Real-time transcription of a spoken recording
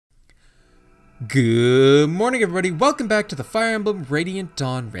Good morning, everybody. Welcome back to the Fire Emblem Radiant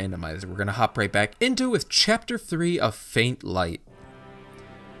Dawn Randomizer. We're gonna hop right back into it with Chapter 3 of Faint Light.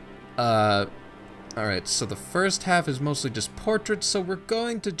 Alright, so the first half is mostly just portraits, so we're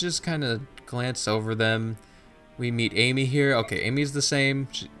going to just kind of glance over them. We meet Amy here. Okay, Amy's the same.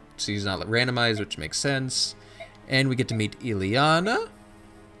 She's not randomized, which makes sense. And we get to meet Ileana.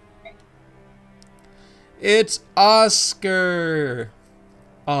 It's Oscar!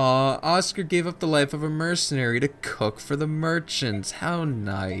 Aw, Oscar gave up the life of a mercenary to cook for the merchants. How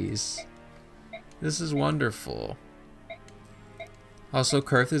nice. This is wonderful. Also,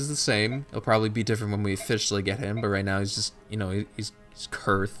 Kurth is the same. It'll probably be different when we officially get him, but right now he's just, you know, he's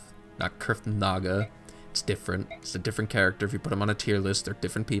Kurth, not Kurth Naga. It's different. It's a different character. If you put him on a tier list, they're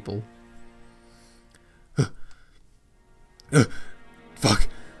different people. Fuck.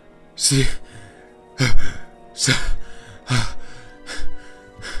 See.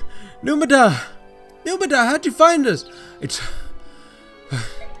 Numada! Numada, how'd you find us? It's...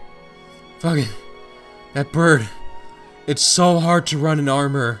 fucking... that bird. It's so hard to run in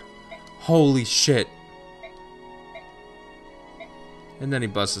armor. Holy shit. And then he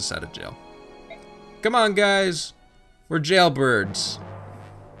busts us out of jail. Come on, guys. We're jailbirds.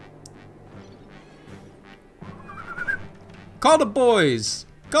 Call the boys.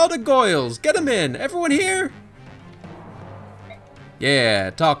 Call the Goyles. Get them in. Everyone here? Yeah,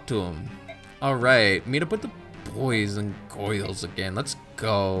 talk to him. Alright, meet up with the boys and Goyles again. Let's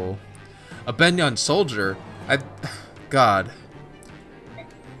go. A Benyon soldier? God.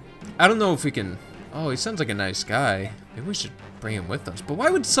 I don't know if we can... Oh, he sounds like a nice guy. Maybe we should bring him with us. But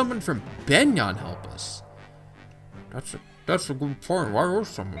why would someone from Benyon help us? That's a good point. Why would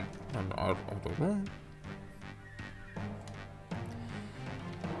someone? I don't know.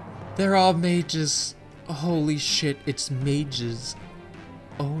 They're all mages. Holy shit, it's mages.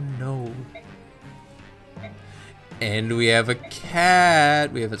 Oh no. And we have a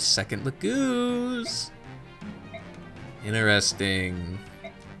cat. We have a second Lagoose. Interesting.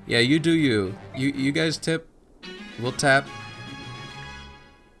 Yeah, you do you. You guys tip. We'll tap.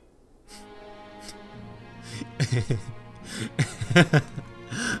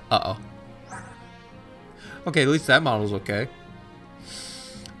 Uh-oh. Okay, at least that model's okay.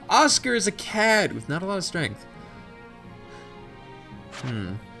 Oscar is a cat with not a lot of strength.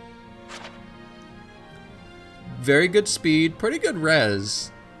 Very good speed, pretty good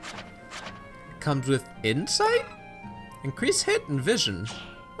res. Comes with insight? Increased hit and vision.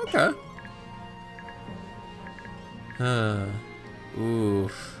 Okay.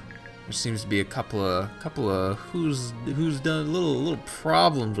 Oof. There seems to be a couple of who's done little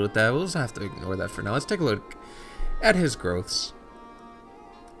problems with that. We'll just have to ignore that for now. Let's take a look at his growths.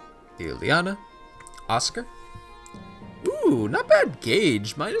 Ileana, Oscar. Ooh, not bad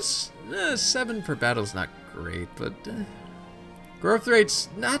gauge. Minus 7 per battle's not great, but growth rate's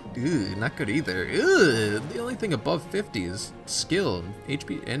not good either. The only thing above 50 is skill,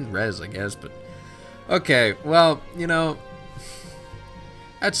 HP, and res, I guess. But okay, well, you know,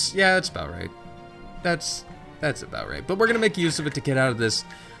 that's about right. That's about right. But we're gonna make use of it to get out of this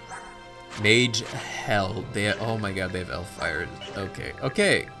mage hell. Oh my god, they have elf fire.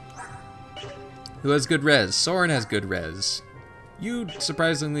 Okay. Who has good res? Soren has good res. You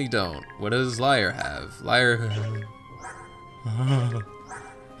surprisingly don't. What does Liar have? Liar...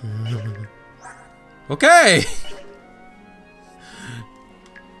 okay!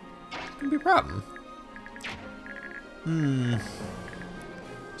 Could be a problem.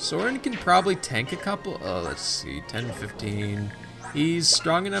 Soren can probably tank a couple... Oh, let's see. 10, 15... He's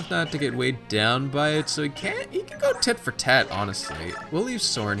strong enough not to get weighed down by it, so he can go tit for tat, honestly. We'll leave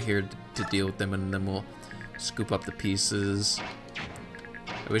Soren here to deal with them, and then we'll scoop up the pieces.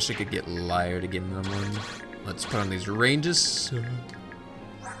 I wish I could get Liar to give them one. Let's put on these ranges.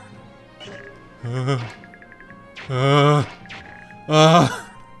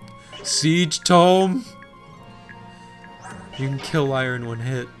 Siege Tome! You can kill Liar in one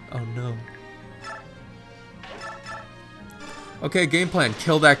hit. Oh no. Okay, game plan.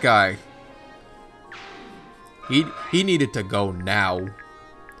 Kill that guy. He needed to go now.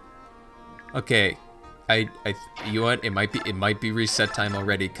 Okay, you know what? It might be reset time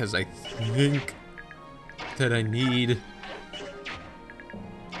already because I think that I need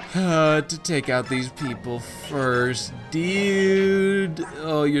to take out these people first, dude.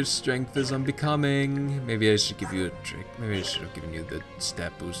 Oh, your strength is unbecoming. Maybe I should give you a trick. Maybe I should have given you the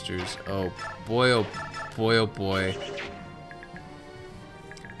stat boosters. Oh boy, oh boy, oh boy.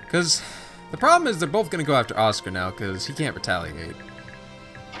 Because the problem is they're both going to go after Oscar now because he can't retaliate.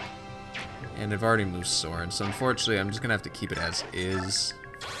 And I've already moved Soren, so unfortunately I'm just going to have to keep it as is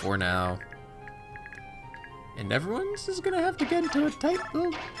for now. And everyone's just gonna have to get into a tight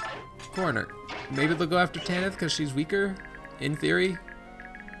little corner. Maybe they'll go after Tanith because she's weaker, in theory.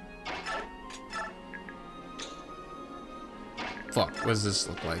 Fuck, what does this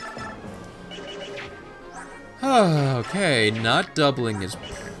look like? Okay, not doubling is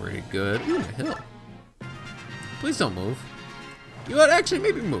pretty good. Ooh, a hill. Please don't move. You know what? Actually,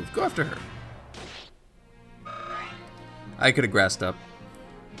 maybe move. Go after her. I could have grassed up.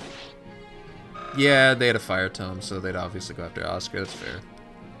 Yeah, they had a fire tome, so they'd obviously go after Oscar. That's fair.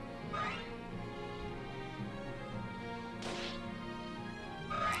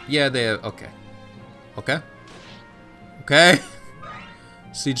 Yeah, they have... Okay. Okay. Okay.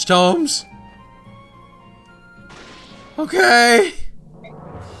 Siege tomes. Okay.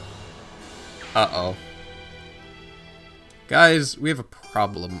 Uh-oh. Guys, we have a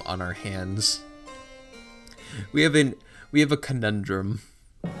problem on our hands. We have a conundrum.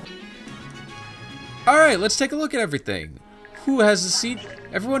 Alright, let's take a look at everything. Who has a siege?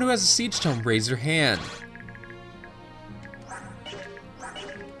 Everyone who has a siege tome, raise your hand.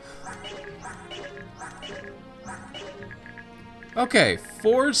 Okay,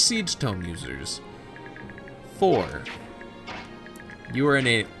 4 siege tome users. 4. You are in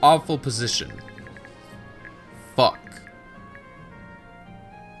an awful position. Fuck.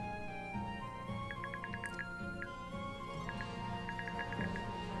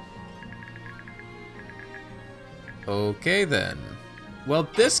 Okay then. Well,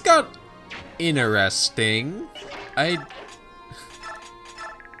 this got interesting.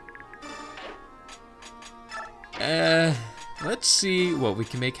 Let's see what we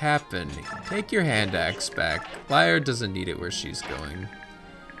can make happen. Take your hand axe back. Lyre doesn't need it where she's going.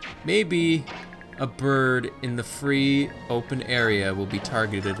 Maybe a bird in the free open area will be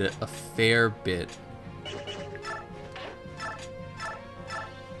targeted a fair bit.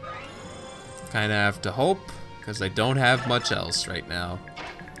 Kinda have to hope, because I don't have much else right now.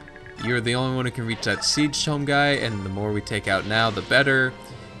 You're the only one who can reach that siege tome guy, and the more we take out now, the better.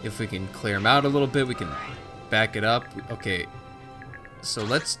 If we can clear him out a little bit, we can back it up. Okay, so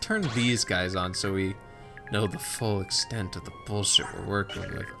let's turn these guys on so we know the full extent of the bullshit we're working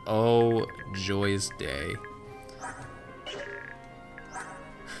with. Oh, joyous day.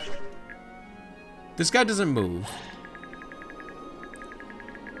 This guy doesn't move.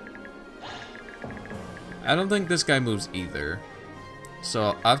 I don't think this guy moves either.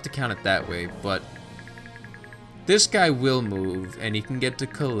 So I'll have to count it that way, but this guy will move, and he can get to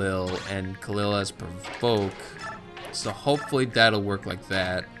Khalil, and Khalil has Provoke. So hopefully that'll work like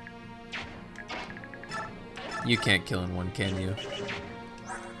that. You can't kill in one, can you?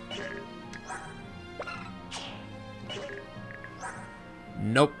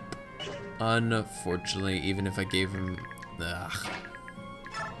 Nope. Unfortunately, even if I gave him... Ugh.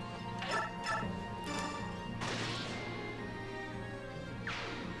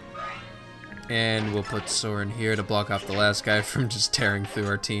 And we'll put Soren here to block off the last guy from just tearing through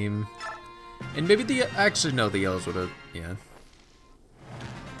our team. And maybe the... Actually, no, the yellows would have... Yeah.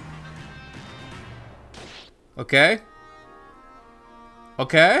 Okay.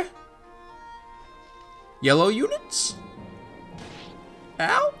 Okay. Yellow units?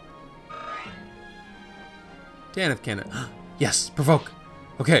 Ow? Tanith cannon. Yes, provoke.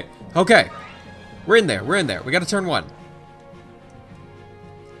 Okay, okay. We're in there, we're in there. We gotta turn 1.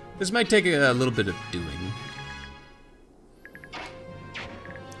 This might take a little bit of doing.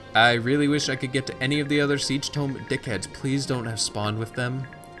 I really wish I could get to any of the other Siege Tome dickheads. Please don't have spawned with them.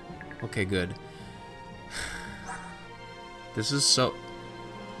 Okay, good. This is so...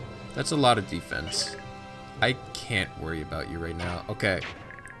 That's a lot of defense. I can't worry about you right now. Okay.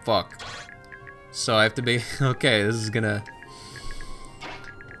 Fuck. So I have to be... Okay, this is gonna...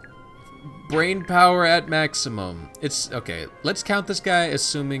 Brain power at maximum. It's... Okay, let's count this guy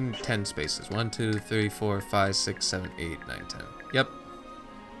assuming 10 spaces. 1, 2, 3, 4, 5, 6, 7, 8, 9, 10. Yep.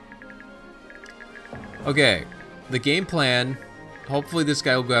 Okay. The game plan... Hopefully this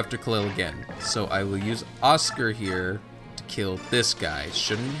guy will go after Khalil again. So I will use Oscar here to kill this guy.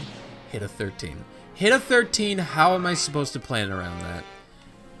 Shouldn't hit a 13. Hit a 13? How am I supposed to plan around that?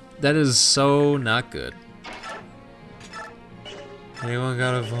 That is so not good. Anyone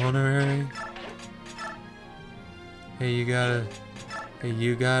got a vulnerary? Hey, you got it. Hey,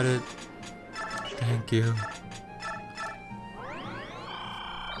 you got it. Thank you.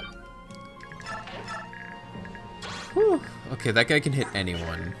 Whew. Okay, that guy can hit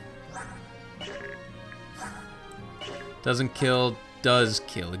anyone. Doesn't kill, does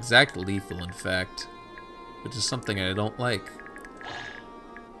kill. Exact lethal, in fact. Which is something I don't like.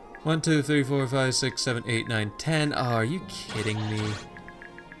 1, 2, 3, 4, 5, 6, 7, 8, 9, 10. Oh, are you kidding me?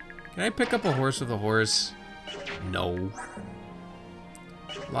 Can I pick up a horse with a horse? No.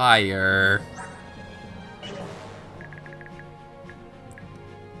 Liar.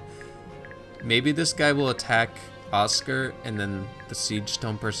 Maybe this guy will attack Oscar and then the Siege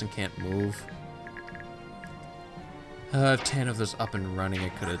Stone person can't move. If 10 of those up and running, I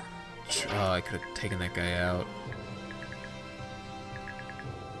could have taken that guy out.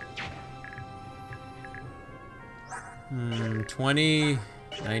 Hmm, 20,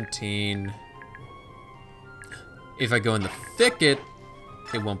 19. If I go in the thicket,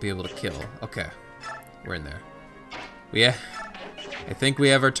 it won't be able to kill. Okay, we're in there. Yeah, I think we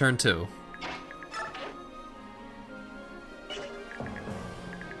have our turn too.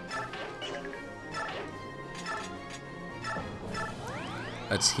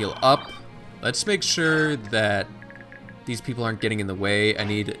 Let's heal up. Let's make sure that these people aren't getting in the way. I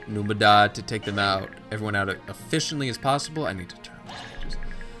need Numada to take them out, everyone out efficiently as possible. I need to turn those pages.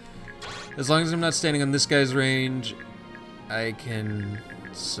 As long as I'm not standing on this guy's range, I can...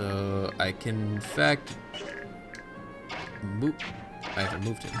 So, I can in fact... move... I haven't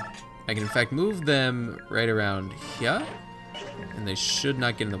moved him. I can in fact move them right around here. And they should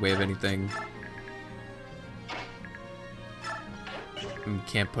not get in the way of anything.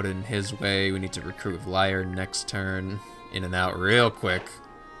 Can't put it in his way. We need to recruit with Liar next turn. In and out real quick.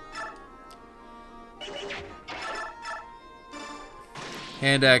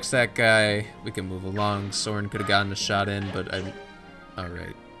 Hand axe that guy. We can move along. Soren could have gotten a shot in, but I'm...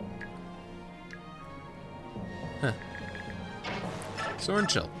 Alright. Huh. Soren,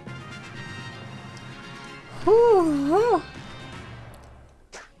 chill. Oh,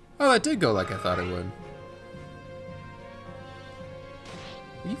 that did go like I thought it would.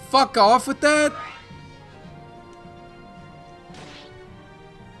 You fuck off with that?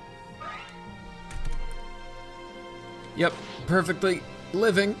 Yep, perfectly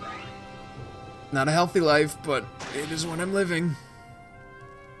living. Not a healthy life, but it is what I'm living.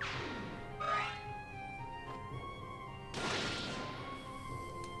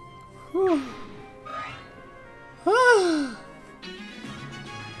 Whew.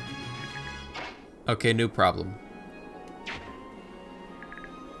 Okay, new problem.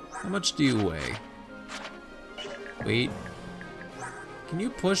 How much do you weigh? Wait. Can you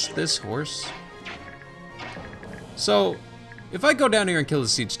push this horse? So, if I go down here and kill the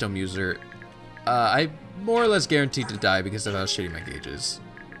Siege Stone user, I'm more or less guaranteed to die because of how shitty my gauge is.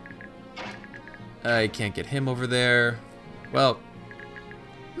 I can't get him over there. Well...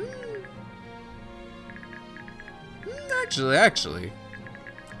 Actually...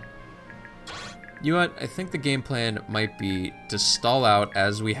 You know what? I think the game plan might be to stall out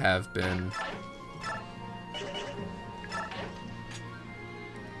as we have been.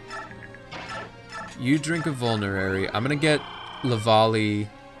 You drink a vulnerary. I'm gonna get Lavali,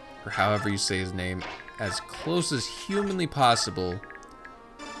 or however you say his name, as close as humanly possible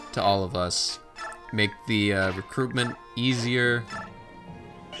to all of us. Make the recruitment easier.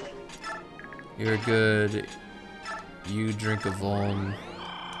 You're good. You drink a vuln.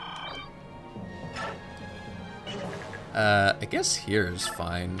 I guess here is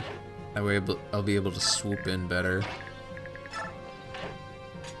fine. That way I'll be able to swoop in better.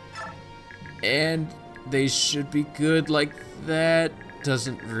 And they should be good like that.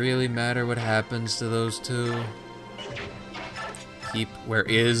 Doesn't really matter what happens to those two. Keep where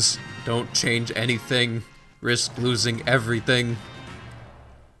is. Don't change anything. Risk losing everything.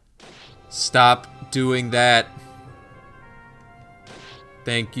 Stop doing that.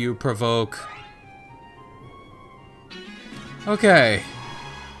 Thank you, Provoke. Okay.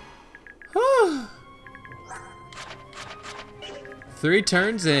 3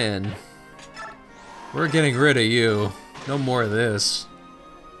 turns in. We're getting rid of you. No more of this.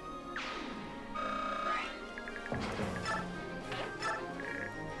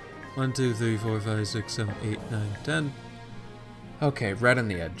 One, 2, 3, 4, 5, 6, 7, 8, 9, 10. Okay, right on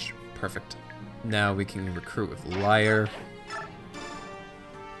the edge. Perfect. Now we can recruit with Liar.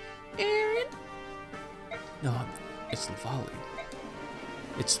 Aaron? No, it's Lavali.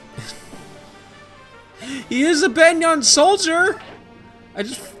 It's... He is a Banyan soldier! I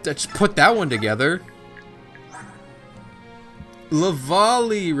just put that one together.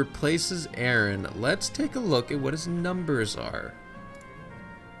 Lavali replaces Aaron. Let's take a look at what his numbers are.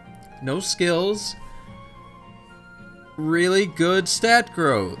 No skills. Really good stat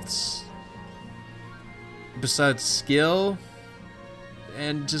growths. Besides skill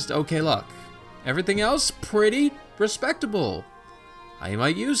and just okay luck. Everything else pretty respectable. I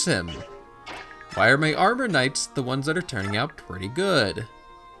might use him. Why are my armor knights the ones that are turning out pretty good?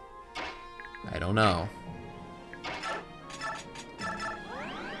 I don't know.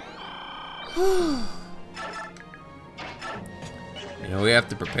 You know, we have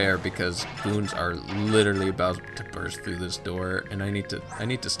to prepare because goons are literally about to burst through this door, and I need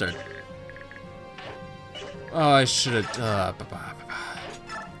to start. Oh, I should have.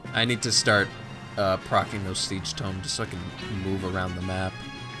 I need to start proccing those siege tomes just so I can move around the map.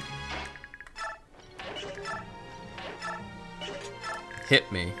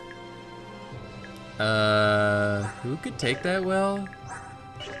 Hit me. Who could take that well?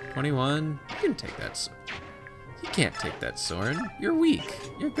 21. You can take that. You can't take that, Soren. You're weak.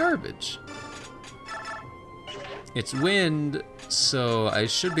 You're garbage. It's wind, so I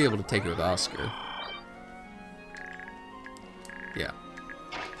should be able to take it with Oscar. Yeah.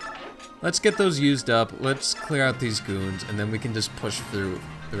 Let's get those used up. Let's clear out these goons, and then we can just push through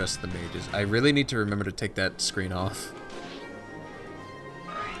the rest of the mages. I really need to remember to take that screen off.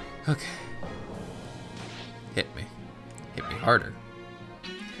 Okay. Hit me. Hit me harder.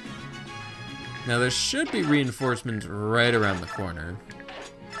 Now there should be reinforcements right around the corner.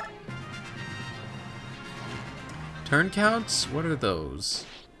 Turn counts? What are those?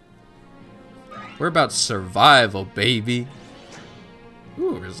 We're about survival, baby.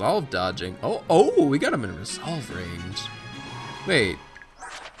 Ooh, resolve dodging. Oh, we got him in resolve range. Wait.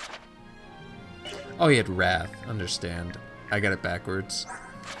 Oh, he had wrath. Understand. I got it backwards.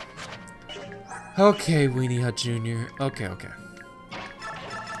 Okay, Weenie Hut Jr. Okay.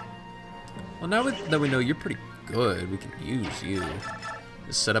 Well, now that we know you're pretty good, we can use you.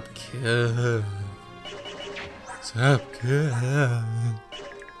 Just set up kill. Set up kill.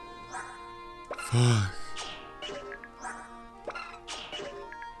 Fuck.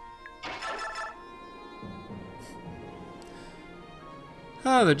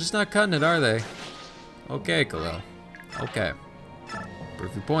 Oh, they're just not cutting it, are they? Okay, Khalil. Okay.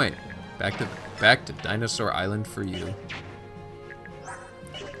 Proof your point. Back to Dinosaur Island for you.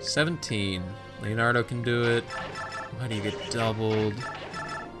 17. Leonardo can do it. Why do you get doubled?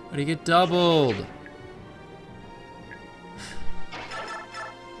 Why do you get doubled?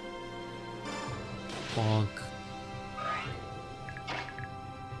 Bonk.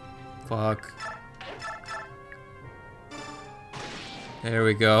 Fuck. There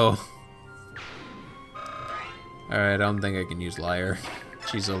we go. Alright, I don't think I can use Liar.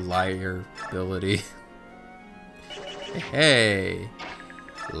 She's a liar ability. Hey!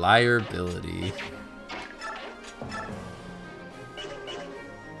 Liar ability.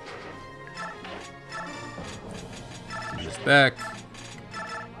 Use back.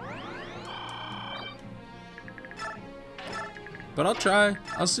 But I'll try.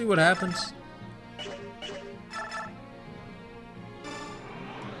 I'll see what happens.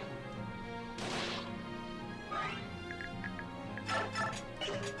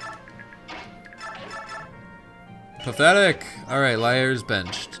 Pathetic. Alright, Liar's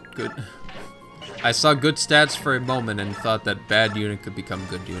benched. Good. I saw good stats for a moment and thought that bad unit could become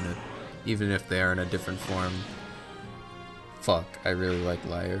good unit, even if they are in a different form. Fuck, I really like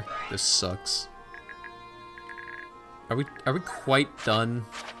Liar. This sucks. Are we quite done?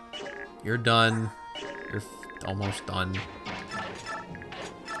 You're done. You're almost done.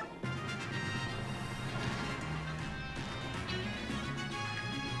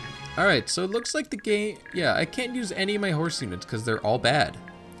 Alright, so it looks like the game... Yeah, I can't use any of my horse units because they're all bad.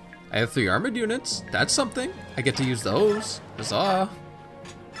 I have 3 armored units. That's something. I get to use those. Huzzah.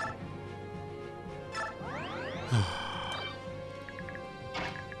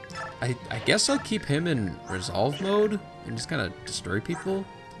 I guess I'll keep him in resolve mode and just kind of destroy people.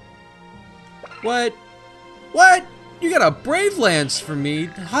 What? What? You got a Brave Lance for me?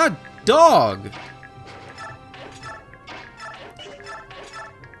 Hot dog.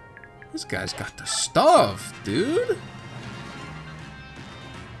 This guy's got the stuff, dude.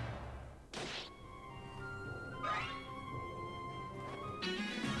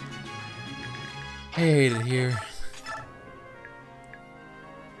 I hate it here.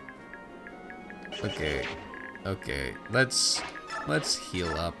 Okay. Let's heal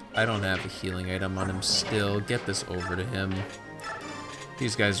up. I don't have a healing item on him still. Get this over to him.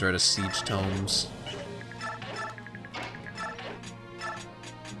 These guys are out of siege tomes.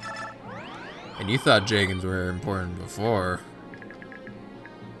 And you thought Jagans were important before.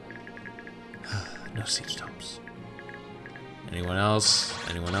 No siege tomes. Anyone else?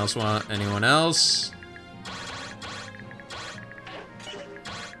 Anyone else want? Anyone else?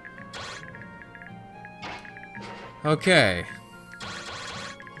 Okay.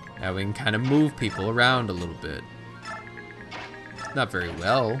 Now we can kind of move people around a little bit. Not very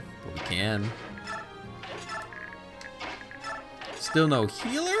well, but we can. Still no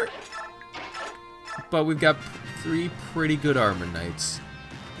healer? But we've got 3 pretty good armor knights.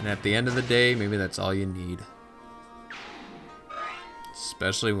 And at the end of the day, maybe that's all you need.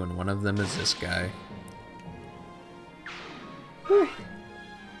 Especially when one of them is this guy. Whew.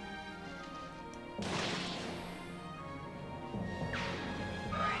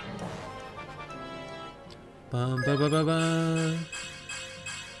 Bum, ba, ba, ba, ba.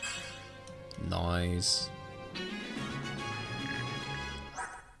 Nice.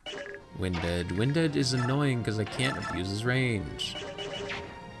 Winded. Winded is annoying because I can't abuse his range.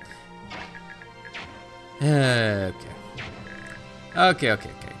 Okay. Okay.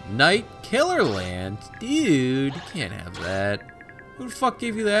 Night Killer Land? Dude, you can't have that. Who the fuck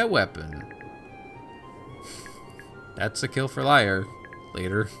gave you that weapon? That's a kill for liar.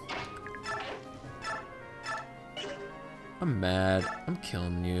 Later. I'm mad. I'm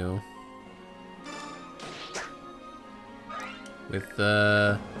killing you. With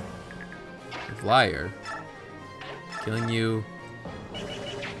liar. Killing you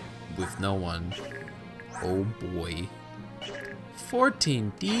with no one. Oh boy.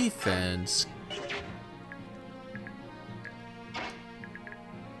 14 defense.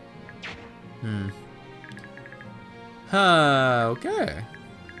 Okay.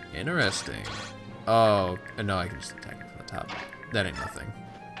 Interesting. Oh, no, I can just attack it from the top. That ain't nothing.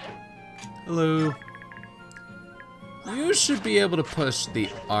 Hello. You should be able to push the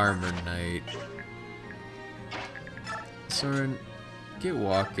armor knight. Soren, get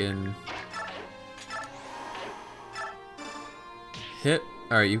walking. Hit.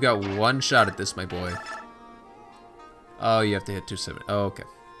 Alright, you've got one shot at this, my boy. Oh, you have to hit 270. Oh, okay.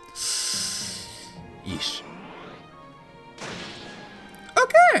 Yeesh.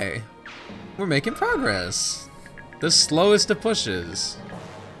 Okay. We're making progress. The slowest of pushes.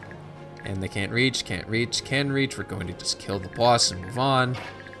 And they can't reach, can reach. We're going to just kill the boss and move on.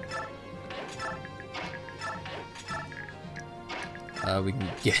 We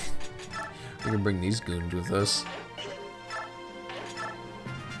can bring these goons with us.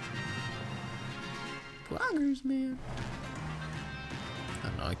 Poggers, man. I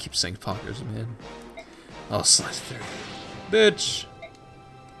don't know, I keep saying poggers, man. Oh, slash 30. Bitch!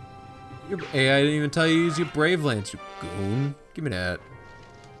 Hey, I didn't even tell you to use your Brave Lance, you goon. Give me that.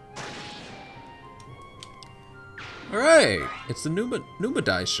 Alright, it's the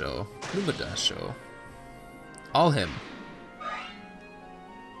Numadai show. Numadai show. All him.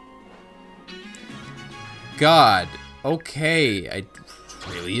 God. Okay, it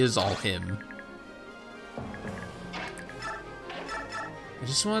really is all him. I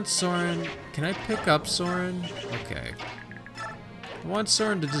just want Soren. Can I pick up Soren? Okay. I want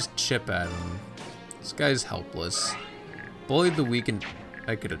Soren to just chip at him. This guy's helpless. Bully the weak and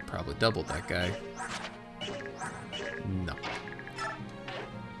I could have probably doubled that guy. No.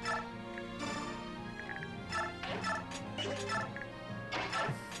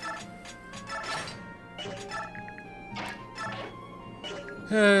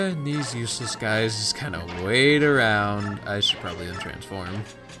 These useless guys just kind of wait around. I should probably untransform.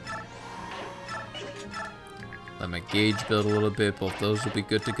 Let my gauge build a little bit. Both those will be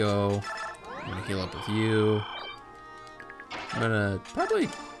good to go. I'm gonna heal up with you. I'm gonna probably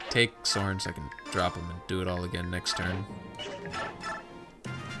take Soren so I can drop him and do it all again next turn.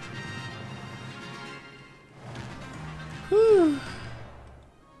 Whew.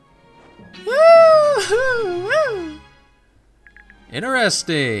 Woo!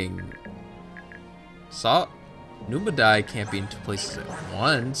 Interesting. Saw Numadai can't be in two places at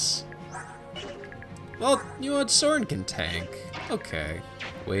once. Well, you know what? Soren can tank. Okay.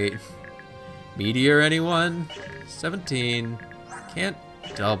 Wait. Meteor, anyone? 17. Can't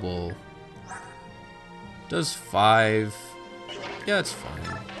double. Does 5. Yeah, it's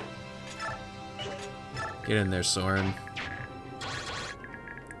fine. Get in there, Soren.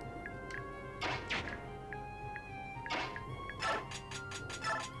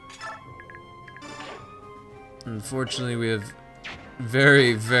 Unfortunately, we have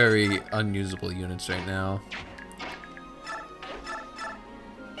very, very unusable units right now.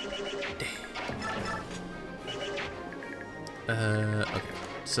 Okay.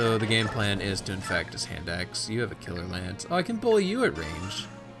 So the game plan is to, in fact, just hand axe. You have a killer lance. Oh, I can bully you at range.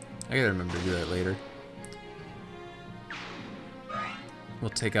 I gotta remember to do that later.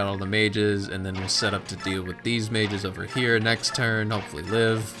 We'll take out all the mages, and then we'll set up to deal with these mages over here next turn. Hopefully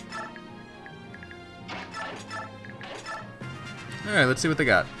live. Alright, let's see what they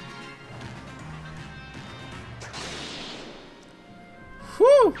got.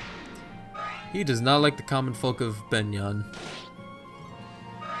 Whew! He does not like the common folk of Benyon.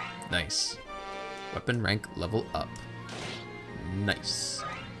 Nice. Weapon rank level up. Nice.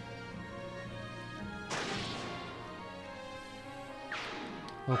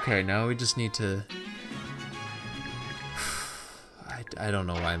 Okay, now we just need to... I don't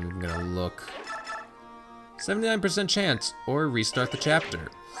know why I'm even gonna look. 79% chance, or restart the chapter.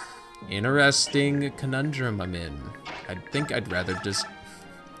 Interesting conundrum I'm in. I think I'd rather just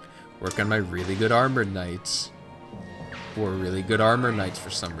work on my really good armored knights. Or really good armor knights for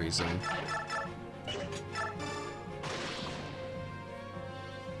some reason.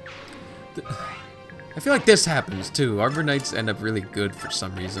 I feel like this happens too. Armor knights end up really good for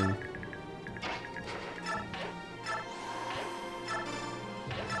some reason.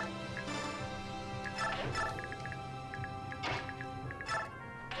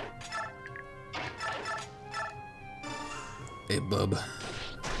 Hey, bub.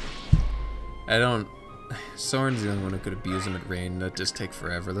 I don't... Soren's the only one who could abuse him at rain. That'd just take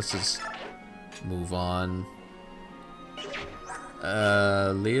forever. Let's just move on.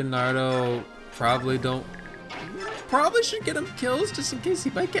 Leonardo probably should get him kills just in case he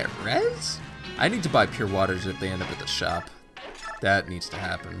might get res. I need to buy pure waters if they end up at the shop. That needs to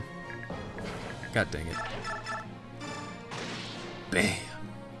happen. God dang it. Bam.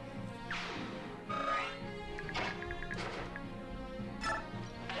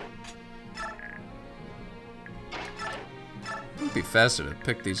 It'd be faster to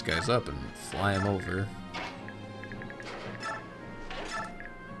pick these guys up and fly them over.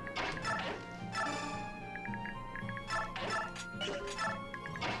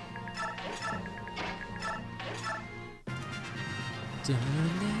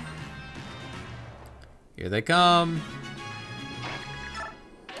 Here they come.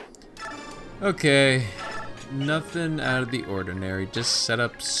 Okay, nothing out of the ordinary. Just set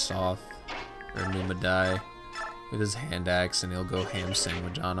up Soth or Numadai with his hand axe, and he'll go ham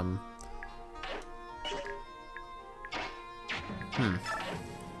sandwich on him. Now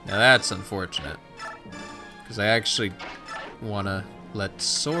that's unfortunate, because I actually want to let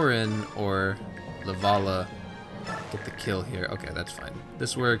Soren or Lavala get the kill here. Okay, that's fine.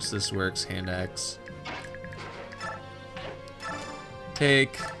 This works, hand axe.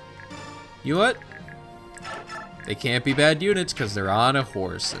 Take. You know what? They can't be bad units because they're on a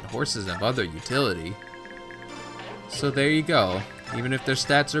horse, and horses have other utility. So there you go. Even if their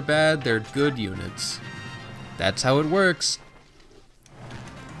stats are bad, they're good units. That's how it works.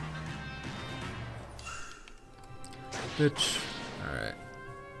 Bitch. Alright.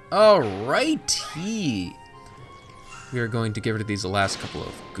 Alrighty. We are going to get rid of these last couple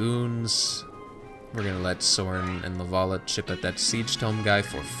of goons. We're going to let Soren and Lavala chip at that Siege Tome guy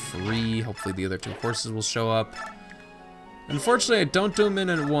for free. Hopefully the other two horses will show up. Unfortunately, I don't do them in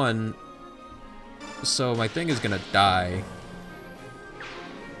at one, so my thing is going to die.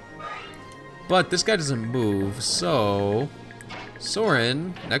 But this guy doesn't move, so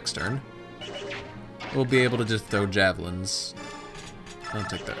Soren, next turn, will be able to just throw javelins. I'll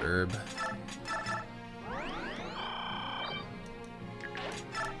take the herb.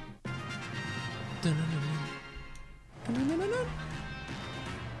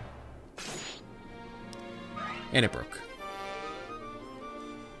 And it broke.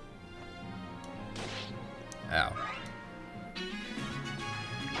 Ow.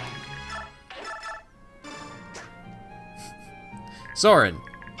 Soren,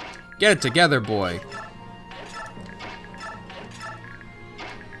 get it together, boy.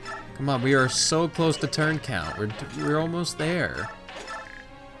 Come on, we are so close to turn count. We're almost there.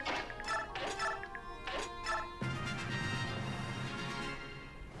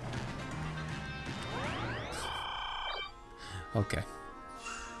 Okay.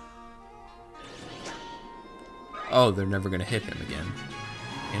 Oh, they're never gonna hit him again.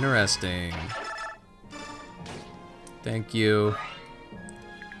 Interesting. Thank you.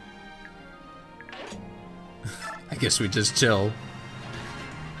 I guess we just chill.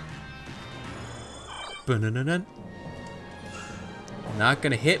 Not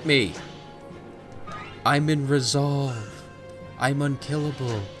gonna hit me. I'm in resolve. I'm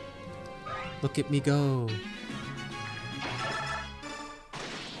unkillable. Look at me go.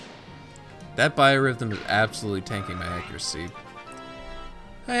 That biorhythm is absolutely tanking my accuracy.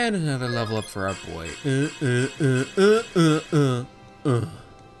 And another level up for our boy.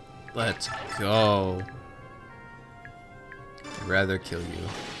 Let's go. I'd rather kill you.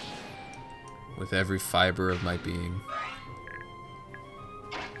 With every fiber of my being.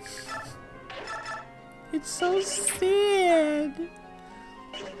 It's so sad.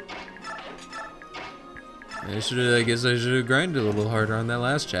 I guess I should have grinded a little harder on that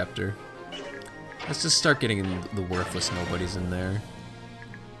last chapter. Let's just start getting the worthless nobodies in there.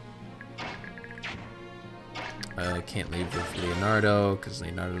 I can't leave with Leonardo, because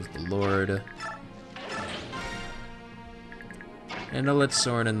Leonardo's the Lord. And I'll let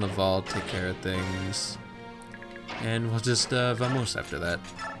Soren and Laval take care of things. And we'll just vamos after that.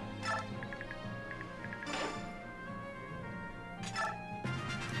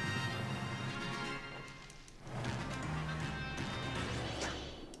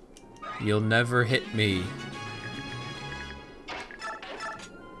 You'll never hit me.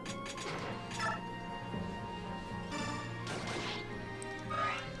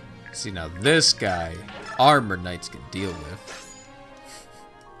 See, now this guy, Armor Knights can deal with.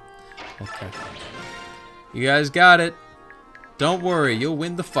 Okay. You guys got it. Don't worry, you'll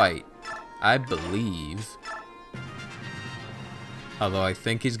win the fight. I believe. Although I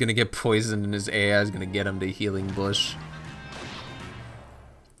think he's gonna get poisoned and his AI is gonna get him to Healing Bush.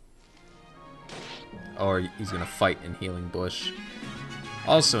 Or he's gonna fight in Healing Bush.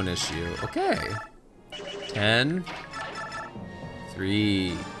 Also an issue. Okay. 10.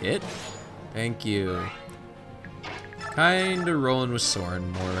 3. Hit. Thank you. Kinda rolling with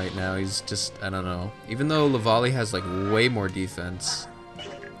Soren more right now. He's just, I don't know. Even though Lavali has like way more defense,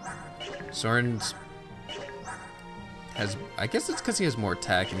 Soren's has, I guess it's because he has more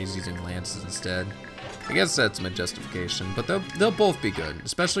attack and he's using lances instead. I guess that's my justification, but they'll both be good,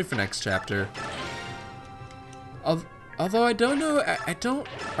 especially for next chapter. Although I don't know, I don't,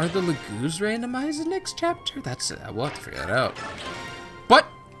 are the Lagoos randomized in next chapter? That's, we'll have to figure that out. But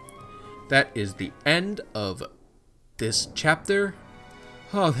that is the end of this chapter.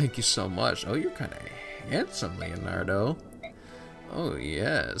 Oh, thank you so much. Oh, you're kind of handsome, Leonardo. Oh,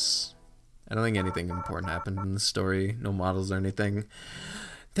 yes. I don't think anything important happened in the story. No models or anything.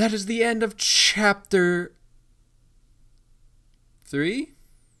 That is the end of chapter 3?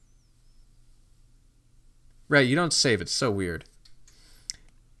 Right, you don't save. It's so weird.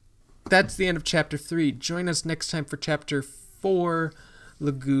 That's the end of chapter 3. Join us next time for chapter 4,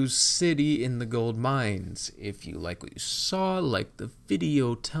 Lagoos City in the Gold Mines. If you like what you saw, like the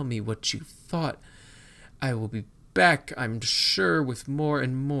video, tell me what you thought. I will be back, I'm sure, with more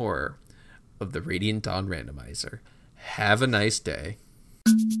and more of the Radiant Dawn Randomizer. Have a nice day.